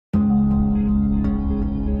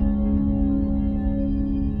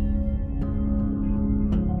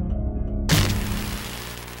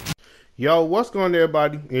Yo, what's going on,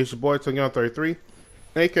 everybody? It's your boy Young33,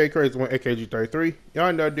 aka Crazy One, AKG33.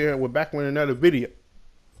 Y'all know there we're back with another video.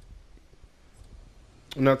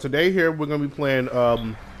 Now today here we're gonna be playing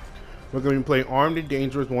Armed and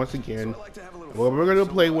Dangerous once again. Well, we're gonna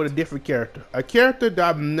play with a different character, a character that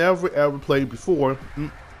I've never ever played before,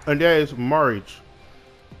 and that is Mirage.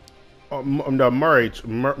 Mirage.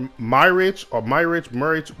 I'm gonna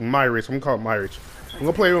call it Mirage. I'm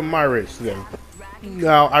gonna play with Mirage today.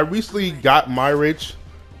 Now, I recently got Mirage.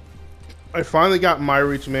 I finally got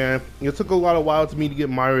Mirage, man. It took a lot of while to me to get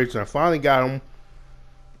Mirage, and I finally got him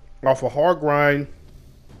off a hard grind,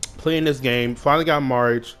 playing this game. Finally got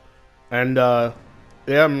Mirage, and yeah,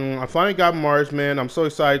 I finally got Mirage, man. I'm so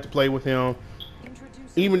excited to play with him,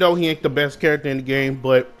 even though he ain't the best character in the game.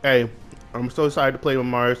 But hey, I'm so excited to play with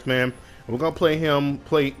Mirage, man. We're gonna play him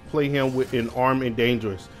with an Armed and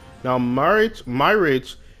Dangerous. Now, Mirage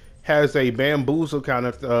has a bamboozle kind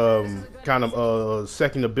of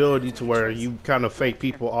second ability to where you kind of fake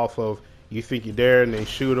people off of, you think you're there and they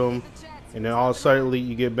shoot them, and then all of a sudden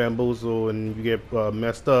you get bamboozled and you get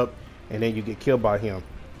messed up, and then you get killed by him.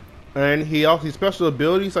 And he also, his special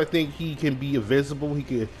abilities, I think he can be invisible. He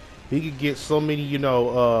could get so many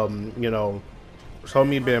so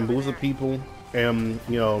many bamboozle people, and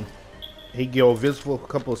he go invisible for a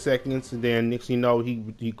couple of seconds, and then next thing you know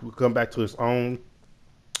he come back to his own.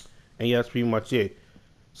 And yeah, that's pretty much it.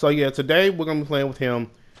 So yeah, today we're gonna be playing with him,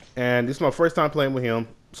 and this is my first time playing with him.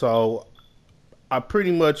 So I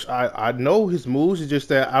pretty much I know his moves. It's just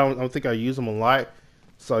that I don't think I use them a lot.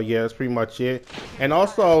 So yeah, that's pretty much it. And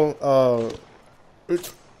also,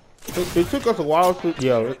 it took us a while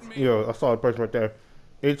to I saw the person right there.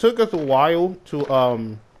 It took us a while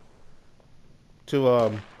to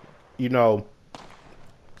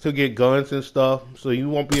get guns and stuff. So you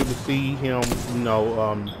won't be able to see him,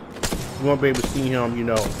 you won't be able to see him,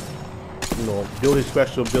 do his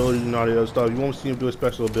special abilities and all the other stuff. You won't see him do his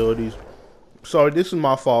special abilities. So this is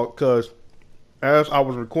my fault, because as I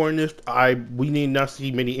was recording this, we did not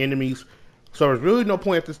see many enemies. So there's really no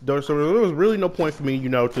point at this. So there was really no point for me,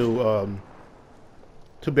 to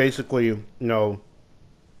basically,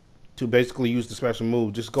 use the special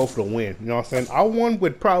move. Just go for the win. You know what I'm saying? I won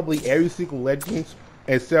with probably every single Legends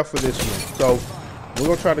except for this one. So we're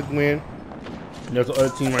gonna try to win. There's the other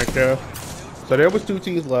team right there. So there was 2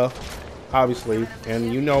 teams left, obviously,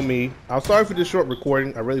 and you know me. I'm sorry for this short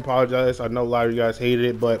recording. I really apologize. I know a lot of you guys hated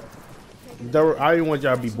it, but I didn't want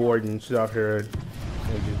y'all to be bored and sit out here and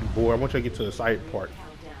just be bored. I want y'all to get to the side part.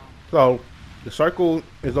 So the circle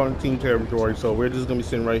is on the team territory, so we're just gonna be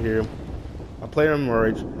sitting right here. I play on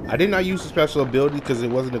Mirage. I did not use the special ability because it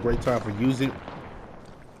wasn't a great time for using,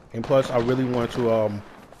 and plus I really want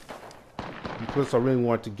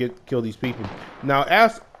to kill these people. Now,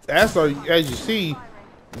 as you see,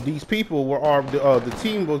 these people were the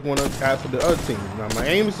team was going after the other team. Now my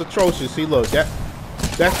aim is atrocious. See, look, that's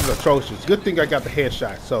just atrocious. Good thing I got the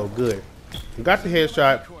headshot. So good. I got the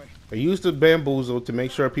headshot. I used the bamboozle to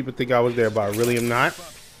make sure people think I was there, but I really am not.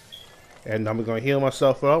 And I'm gonna heal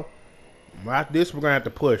myself up. After this, we're gonna have to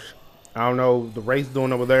push. I don't know what the race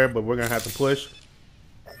doing over there, but we're gonna have to push.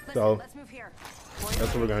 So that's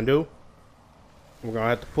what we're gonna do. We're gonna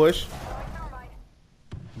have to push,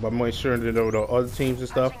 but I'm making sure that there were the other teams and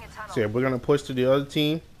stuff. So yeah, we're gonna push to the other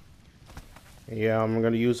team. And yeah, I'm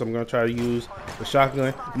gonna try to use the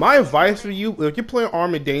shotgun. My advice for you, if you're playing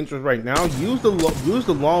Armed and Dangerous right now, use the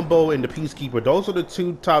longbow and the Peacekeeper. Those are the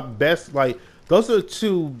 2 top best. Those are the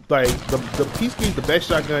 2 the Peacekeeper is the best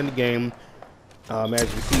shotgun in the game.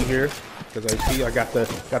 As you see here, because I got the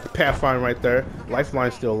Pathfinder right there.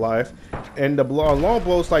 Lifeline's still alive, and the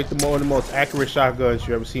longbow is like one of the most accurate shotguns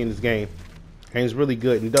you ever see in this game, and it's really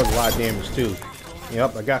good and does a lot of damage too.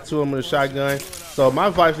 Yep, I got 2 of them with a shotgun. So my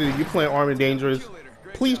advice is, if you're playing Armed and Dangerous,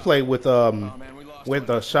 please play with the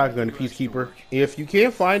shotgun and Peacekeeper. If you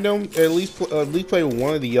can't find them, at least play with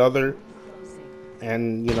one or the other.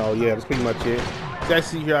 And yeah, that's pretty much it. So I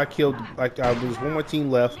see here, I killed there's one more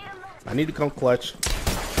team left. I need to come clutch.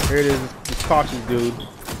 Here it is, this cautious dude.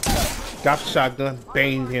 Got the shotgun,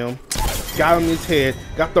 banged him. Got him in his head,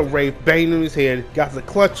 got the rape, banged him in his head. Got the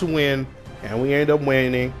clutch win, and we ended up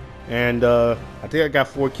winning. And I think I got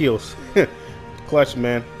 4 kills. Clutch,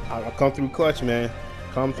 man. I'll come through clutch, man.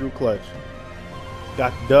 Come through clutch.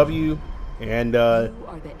 Got the W. And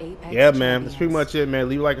yeah, man, that's pretty much it, man.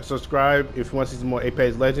 Leave a like and subscribe if you want to see some more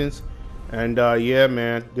Apex Legends. And yeah,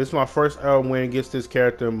 man, this is my first ever win against this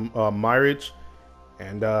character, Mirage.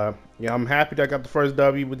 And yeah, I'm happy that I got the first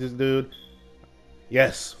W with this dude.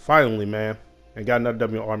 Yes, finally, man. And got another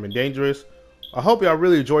W on Armed and Dangerous. I hope y'all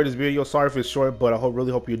really enjoyed this video. Sorry if it's short, but I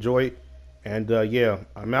really hope you enjoy it. And yeah,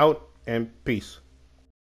 I'm out. and peace.